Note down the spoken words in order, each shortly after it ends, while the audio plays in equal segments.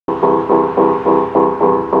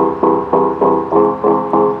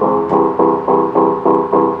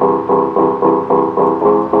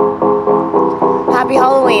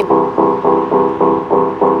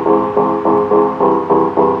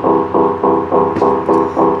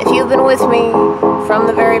been with me from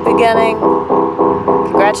the very beginning.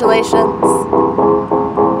 Congratulations.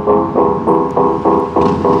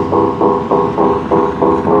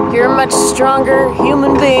 You're a much stronger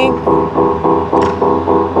human being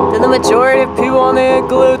than the majority of people on the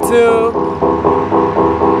glue to.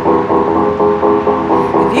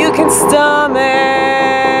 If you can stomach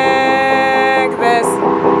this,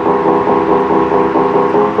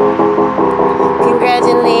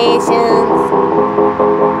 congratulations.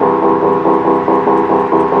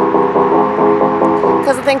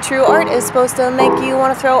 Because I think true art is supposed to make you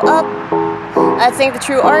want to throw up. I think the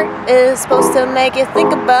true art is supposed to make you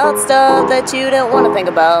think about stuff that you didn't want to think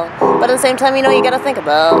about. But at the same time, you know you gotta think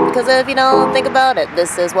about. Because if you don't think about it,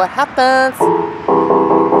 this is what happens.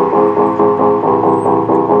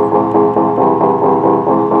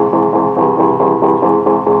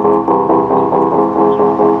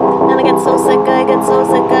 And I get so sick, I get so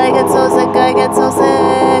sick, I get so sick, I get so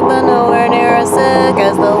sick, but nowhere near as sick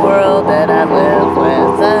as the world that I live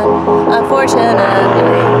with. And unfortunately,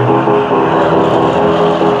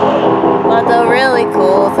 but the really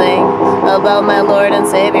cool thing about my Lord and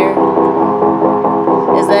Savior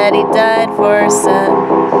is that He died for sin,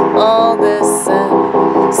 all this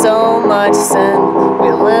sin, so much sin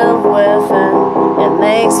we live within. It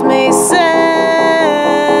makes me sick.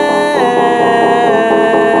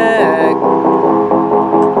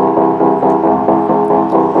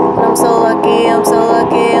 I'm so lucky, I'm so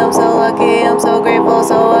lucky, I'm so lucky, I'm so grateful,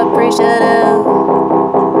 so appreciative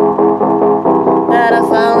that I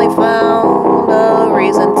finally found a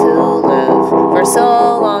reason to live. For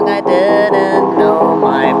so long I didn't know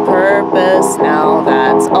my purpose. Now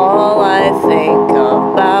that's all I think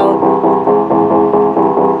about.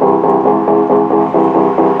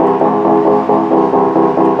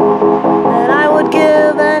 And I would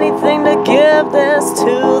give anything to give this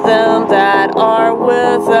to them that are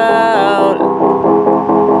without.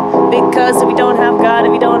 Because if you don't have God,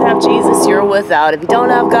 if you don't have Jesus, you're without. If you don't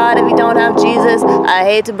have God, if you don't have Jesus, I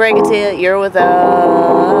hate to break it to you, you're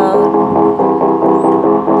without.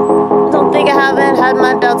 Don't think I haven't had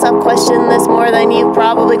my doubts. I've questioned this more than you've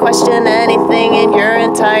probably questioned anything in your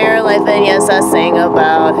entire life. And yes, I sing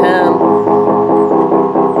about Him,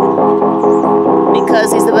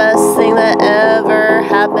 because He's the best thing that ever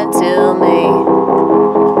happened to me.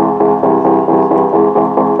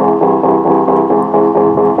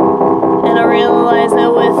 Realize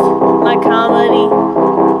that with my comedy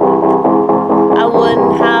I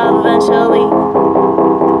wouldn't have eventually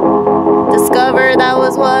discovered that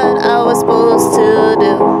was what I was supposed to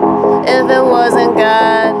do if it wasn't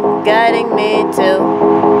God guiding me to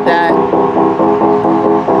that.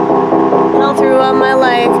 And all throughout my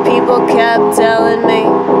life people kept telling me,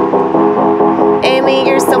 Amy,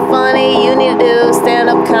 you're so funny, you need to do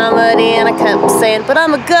stand-up comedy. And I kept saying, but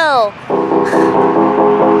I'm a girl.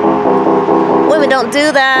 Women don't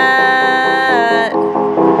do that.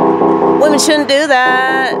 Women shouldn't do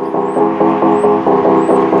that.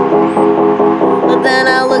 But then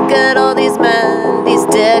I look at all these men, these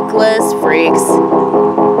dickless freaks,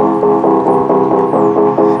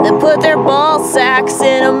 that put their ball sacks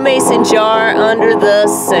in a mason jar under the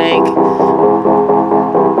sink.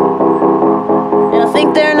 And I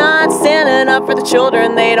think they're not standing up for the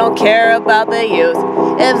children. They don't care about the youth.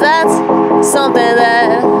 If that's something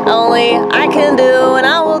that only I can do, and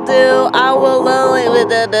I will do, I will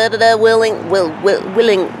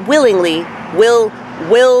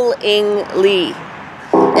willingly.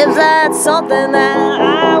 If that's something that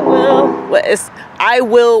I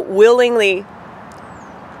will willingly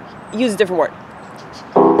use a different word.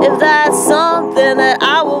 If that's something that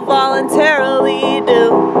I will voluntarily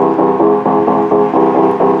do,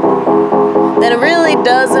 then it really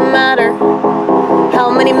doesn't matter how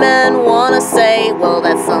many men want to say, well,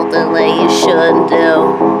 that's something that you shouldn't do.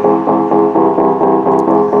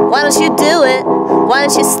 Why don't you do it? Why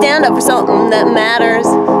don't you stand up for something that matters?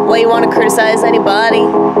 Why you want to criticize anybody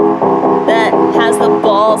that has the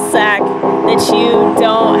ball sack that you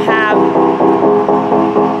don't have?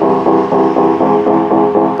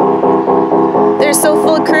 They're so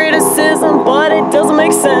full of criticism, but it doesn't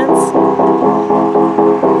make sense.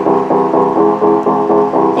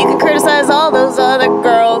 You can criticize all those other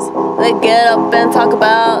girls that get up and talk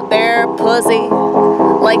about their pussy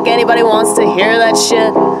like anybody wants to hear that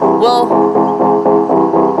shit. Well,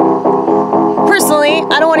 personally,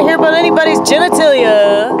 I don't want to hear about anybody's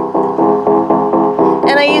genitalia.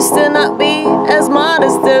 And I used to not be as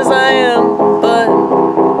modest as I am, but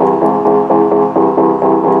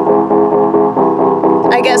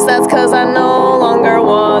I guess that's because I no longer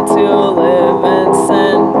want to live in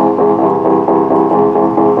sin.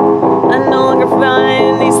 I no longer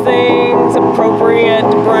find these things appropriate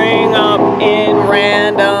to bring up in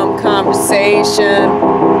random conversation.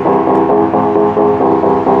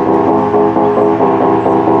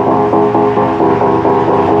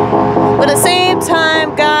 But at the same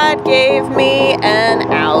time, God gave me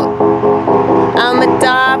an out. I'm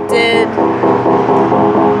adopted.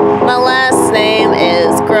 My last name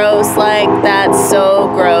is gross, like that's so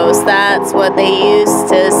gross. That's what they used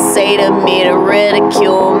to say to me to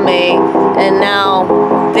ridicule me. And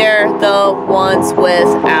now they're the ones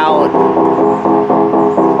without.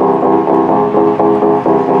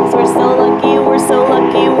 So we're so lucky, we're so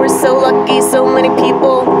lucky, we're so lucky. So many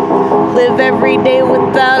people live every day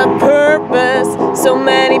without a purpose. So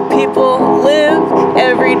many people live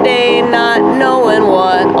every day not knowing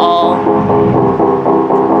what all.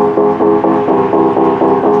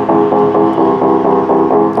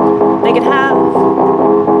 They could have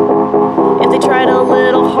if they tried a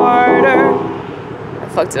little harder. I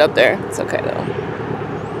fucked it up there. It's okay though.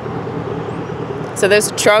 So there's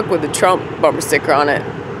a truck with a Trump bumper sticker on it.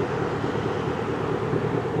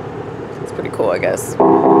 It's pretty cool, I guess.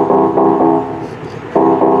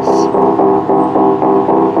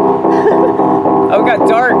 Oh, it got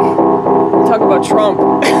dark. Talk about Trump.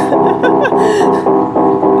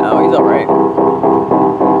 Oh, he's alright.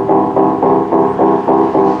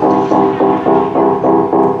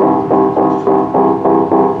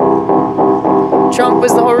 Trump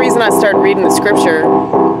was the whole reason I started reading the scripture.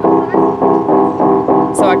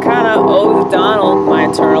 So I kind of owe Donald my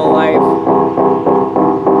eternal life.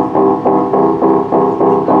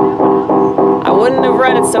 I wouldn't have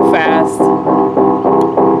read it so fast.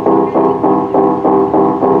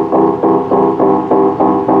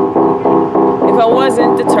 If I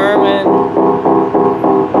wasn't determined.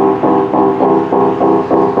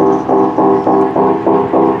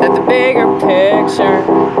 That the bigger picture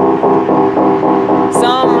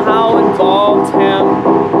somehow involved him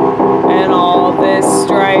and all this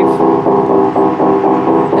strife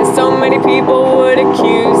that so many people would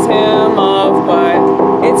accuse him of, but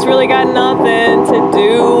it's really got nothing to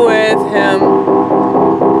do with him.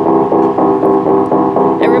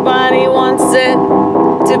 Everybody wants it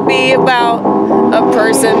to be about a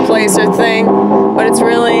person, place, or thing, but it's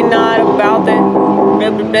really not about that.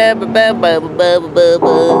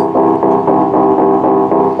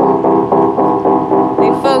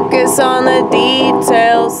 Focus on the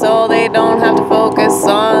details so they don't have to focus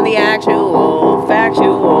on the actual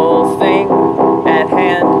factual thing at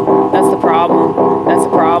hand. That's the problem, that's the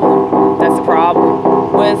problem, that's the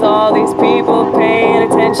problem with all these people paying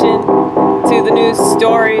attention to the news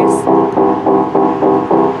stories.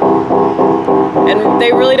 And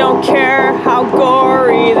they really don't care how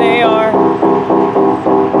gory they are.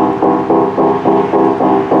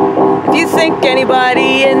 If you think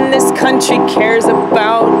anybody in this country cares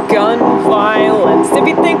about gun violence, if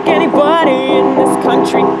you think anybody in this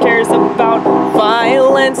country cares about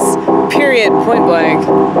violence, period, point blank.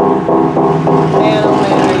 Man, oh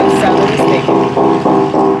man, are you sadly mistaken?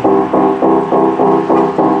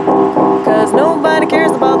 Cause nobody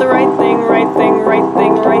cares about the right thing, right thing, right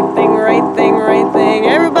thing, right thing, right thing, right thing.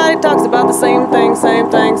 Everybody talks about the same thing, same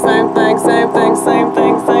thing, same thing, same thing, same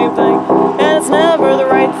thing, same thing. And it's never the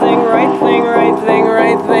right thing, right thing, right thing,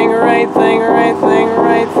 right thing, right thing, right thing,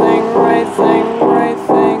 right thing, right thing, right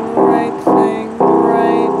thing, right thing,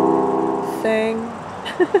 right thing.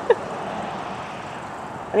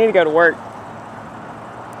 I need to go to work.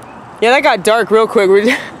 Yeah, that got dark real quick.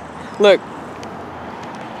 Look.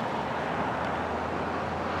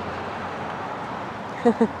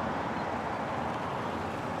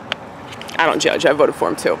 I don't judge. I voted for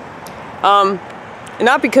him too. And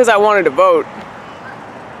not because I wanted to vote.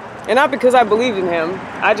 And not because I believed in him.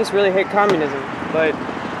 I just really hate communism. But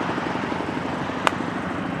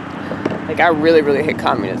like, I really, really hate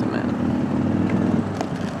communism, man.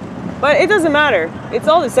 But it doesn't matter. It's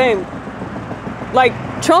all the same. Like,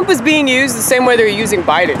 Trump is being used the same way they're using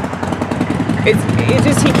Biden. It's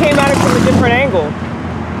just he came at it from a different angle.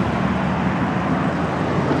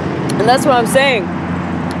 And that's what I'm saying.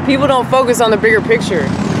 People don't focus on the bigger picture.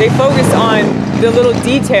 They focus on the little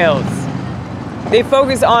details. They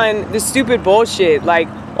focus on the stupid bullshit. Like,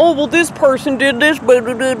 oh, well, this person did this,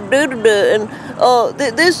 and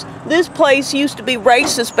this place used to be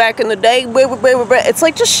racist back in the day. It's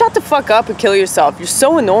like, just shut the fuck up and kill yourself. You're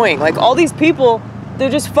so annoying. Like, all these people, they're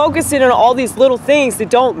just focusing on all these little things that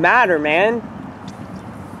don't matter, man.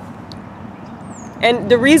 And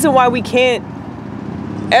the reason why we can't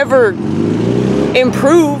ever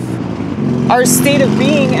improve our state of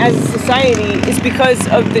being as a society is because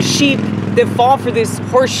of the sheep that fall for this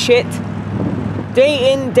horse shit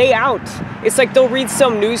day in, day out. It's like they'll read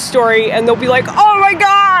some news story and they'll be like, oh my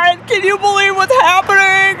God, can you believe what's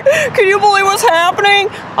happening? Can you believe what's happening?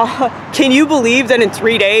 Can you believe that in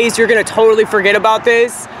 3 days you're gonna totally forget about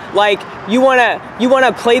this? Like, you wanna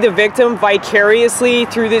play the victim vicariously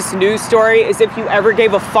through this news story as if you ever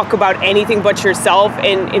gave a fuck about anything but yourself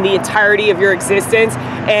in the entirety of your existence,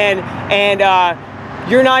 and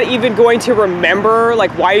you're not even going to remember like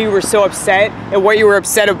why you were so upset and what you were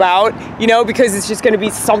upset about, you know, because it's just going to be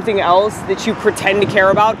something else that you pretend to care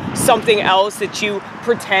about, something else that you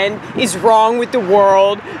pretend is wrong with the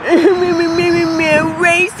world.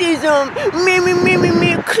 Racism,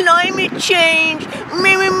 climate change,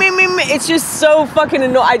 it's just so fucking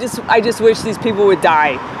annoying. I just wish these people would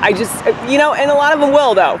die. I just, you know, and a lot of them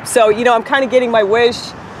will though. So, you know, I'm kind of getting my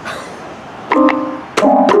wish.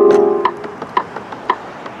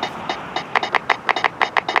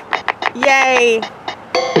 Yay!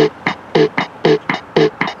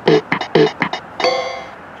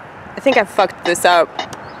 I think I fucked this up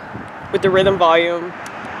with the rhythm volume.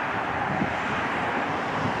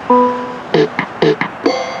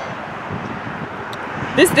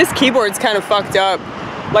 This keyboard's kind of fucked up.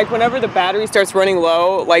 Like whenever the battery starts running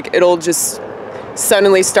low, like it'll just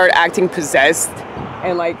suddenly start acting possessed,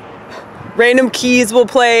 and like random keys will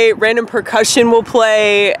play, random percussion will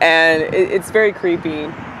play, and it's very creepy.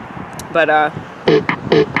 But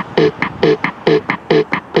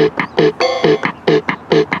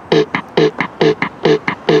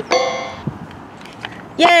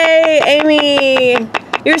yay, Amy!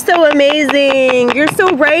 You're so amazing! You're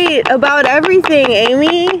so right about everything,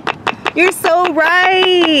 Amy! You're so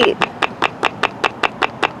right!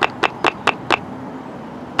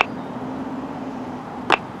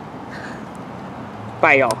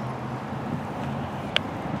 Bye, y'all.